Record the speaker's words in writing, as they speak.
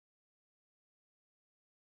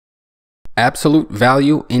Absolute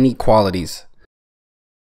value inequalities.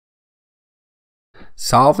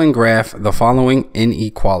 Solve and graph the following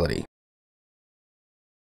inequality.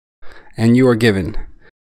 And you are given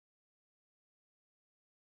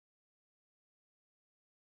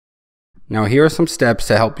Now here are some steps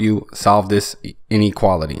to help you solve this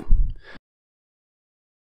inequality.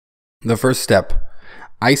 The first step,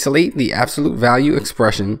 isolate the absolute value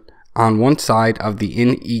expression on one side of the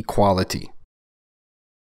inequality.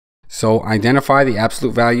 So identify the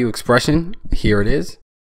absolute value expression, here it is.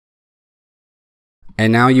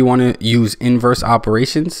 And now you want to use inverse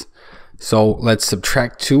operations. So let's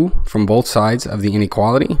subtract 2 from both sides of the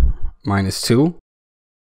inequality. Minus 2,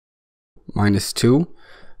 minus 2.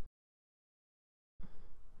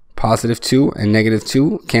 Positive 2 and negative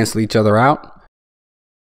 2 cancel each other out.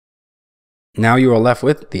 Now you are left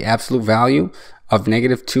with the absolute value of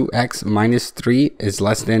negative 2x minus 3 is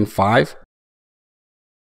less than 5.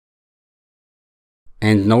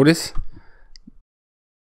 And notice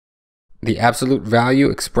the absolute value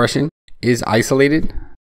expression is isolated.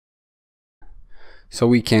 So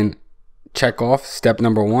we can check off step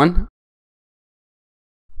number 1.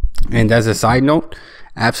 And as a side note,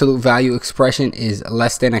 absolute value expression is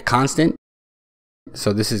less than a constant.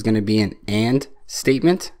 So this is going to be an AND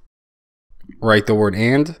statement. Write the word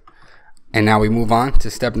AND. And now we move on to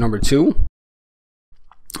step number 2,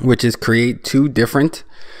 which is create 2 different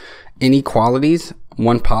inequalities,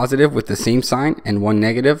 one positive with the same sign and one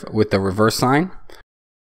negative with the reverse sign.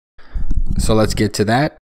 So let's get to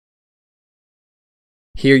that.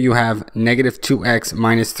 Here you have negative 2x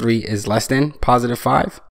minus 3 is less than positive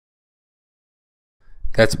 5.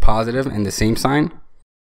 That's positive and the same sign.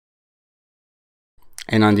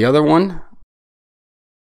 And on the other one,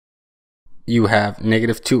 you have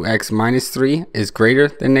negative 2x minus 3 is greater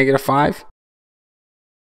than negative 5.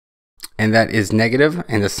 And that is negative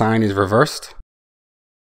and the sign is reversed.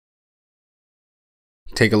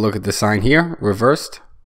 Take a look at the sign here, reversed.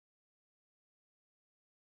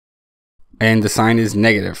 And the sign is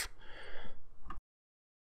negative.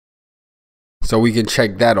 So we can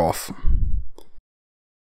check that off.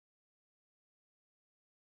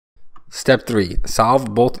 Step 3,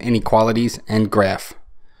 solve both inequalities and graph.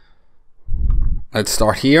 Let's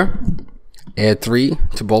start here. Add 3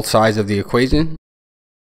 to both sides of the equation.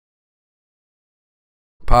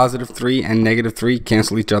 Positive 3 and negative 3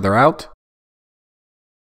 cancel each other out.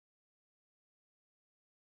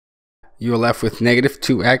 You are left with negative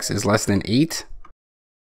 2x is less than 8.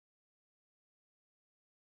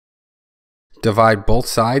 Divide both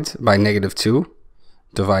sides by negative 2.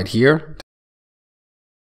 Divide here.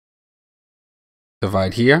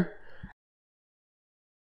 Divide here.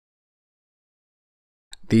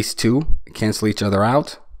 These 2 cancel each other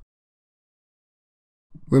out.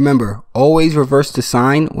 Remember, always reverse the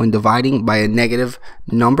sign when dividing by a negative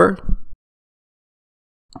number.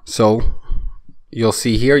 So you'll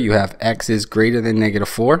see here you have x is greater than negative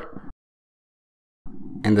 4.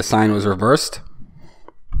 And the sign was reversed.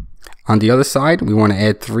 On the other side, we want to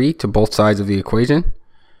add 3 to both sides of the equation.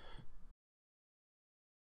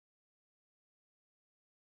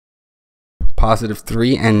 Positive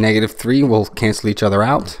 3 and negative 3 will cancel each other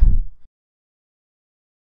out.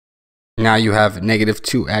 Now you have negative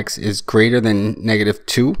 2x is greater than negative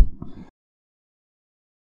 2.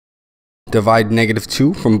 Divide negative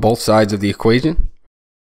 2 from both sides of the equation.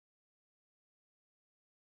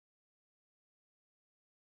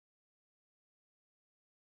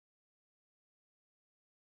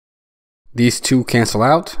 These 2 cancel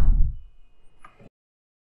out.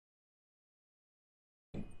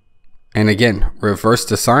 And again, reverse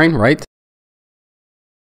the sign, right?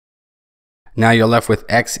 Now you're left with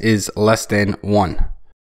x is less than 1.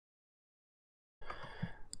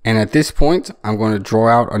 And at this point, I'm going to draw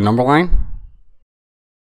out a number line.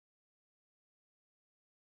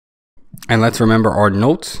 And let's remember our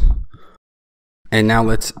notes. And now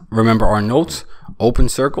let's remember our notes. Open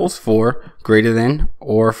circles for greater than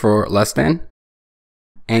or for less than.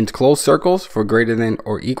 And close circles for greater than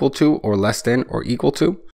or equal to or less than or equal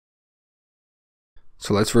to.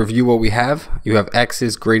 So let's review what we have. You have x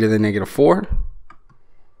is greater than negative 4.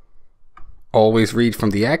 Always read from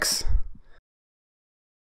the x.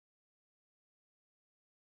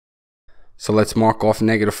 So let's mark off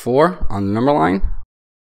negative 4 on the number line.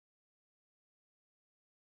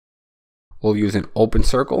 We'll use an open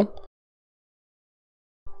circle.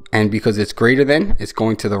 And because it's greater than, it's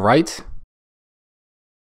going to the right.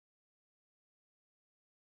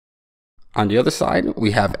 On the other side,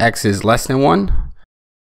 we have x is less than 1.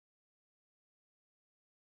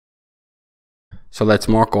 So let's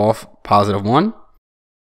mark off positive 1.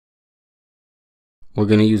 we're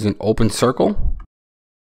going to use an open circle.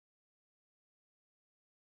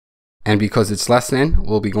 And because it's less than,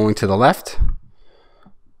 we'll be going to the left.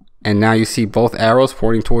 And now you see both arrows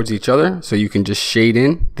pointing towards each other, so you can just shade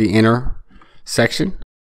in the inner section.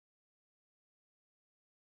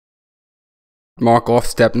 Mark off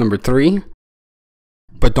step number 3.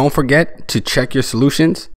 But don't forget to check your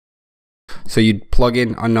solutions. So you'd plug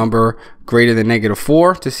in a number greater than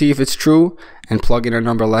 -4 to see if it's true, and plug in a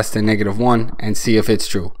number less than -1 and see if it's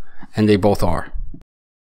true. And they both are.